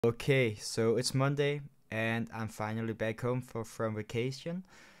Okay, so it's Monday and I'm finally back home from vacation.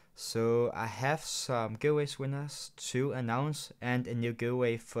 So I have some giveaways winners to announce and a new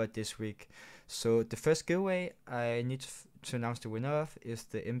giveaway for this week. So the first giveaway I need to announce the winner of is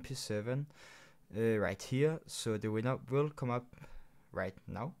the MP7 right here. So the winner will come up right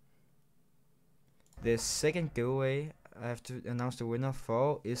now. The second giveaway I have to announce the winner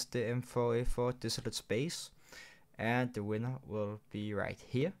for is the M4A4 Desolate Space, and the winner will be right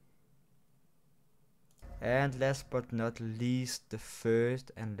here. And last but not least, the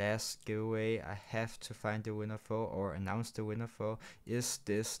first and last giveaway I have to find the winner for or announce the winner for is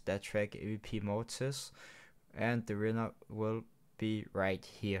this StatTrak AVP Mortis, and the winner will be right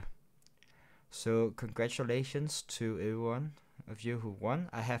here. So congratulations to everyone of you who won.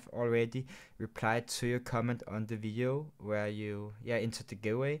 I have already replied to your comment on the video where you entered the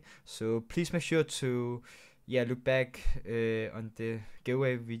giveaway. So please make sure to look back on the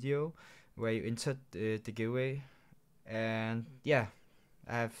giveaway video where you entered the giveaway, and I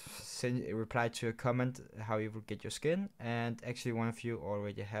have sent a reply to your comment how you will get your skin, and actually one of you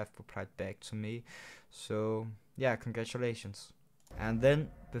already have replied back to me. So yeah, congratulations. And then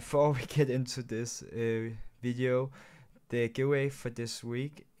before we get into this video, the giveaway for this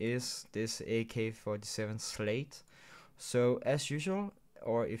week is this AK-47 Slate. So as usual,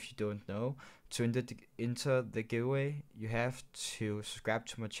 or if you don't know, to enter the giveaway, you have to subscribe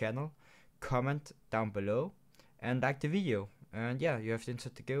to my channel, comment down below, and like the video. And yeah, you have to enter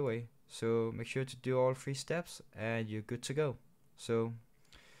the giveaway. So make sure to do all 3 steps and you're good to go. So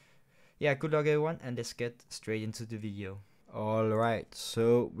yeah, good luck everyone, and let's get straight into the video. Alright,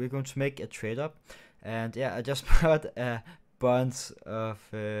 so we're going to make a trade up, and yeah, I just bought a bunch of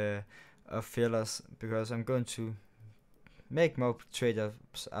fillers because I'm going to make more trade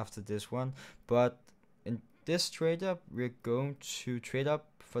ups after this one. But in this trade up, we're going to trade up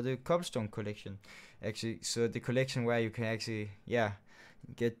for the Cobblestone Collection, actually. So the collection where you can actually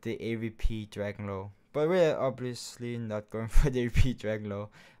get the AVP Dragonlaw. But we're obviously not going for the AVP Dragonlaw.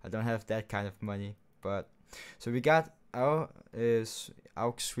 I don't have that kind of money. But so we got our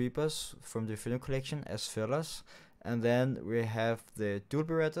AUG Sweepers from the Infinite Collection as fillers, and then we have the Dual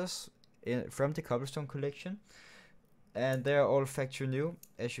Berettas from the Cobblestone Collection, and they're all factory new,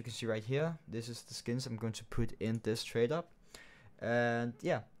 as you can see right here. This is the skins I'm going to put in this trade up, and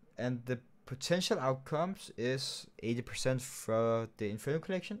yeah, and the potential outcomes is 80% for the Infinite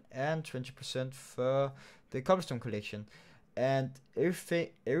Collection and 20% for the Cobblestone Collection. And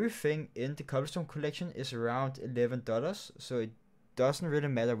everything in the Cobblestone Collection is around $11, so it doesn't really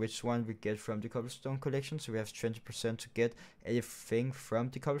matter which one we get from the Cobblestone Collection. So we have 20% to get everything from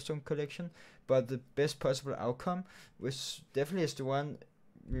the Cobblestone Collection, but the best possible outcome, which definitely is the one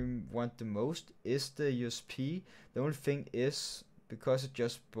we want the most, is the USP. The only thing is, because I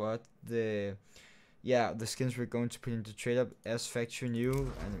just bought the skins we're going to put into trade up as factory new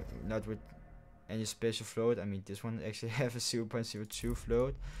and not with any special float. I mean, this one actually have a 0.02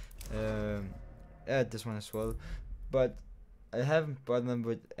 float, this one as well, but I haven't bought them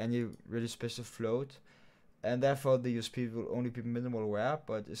with any really special float, and therefore the USP will only be minimal wear,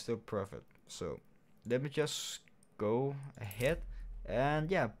 but it's still profit. So let me just go ahead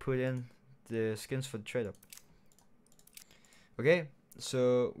and put in the skins for the trade up. Okay,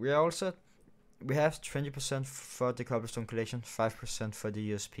 so we are all set. We have 20% for the Cobblestone Collection, 5% for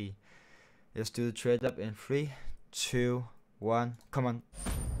the USP. Let's do the trade up in 3, 2, 1. Come on.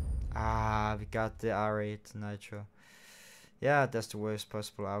 We got the R8 Nitro. Yeah, that's the worst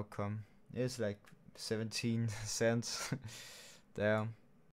possible outcome. It's like 17 cents. Damn.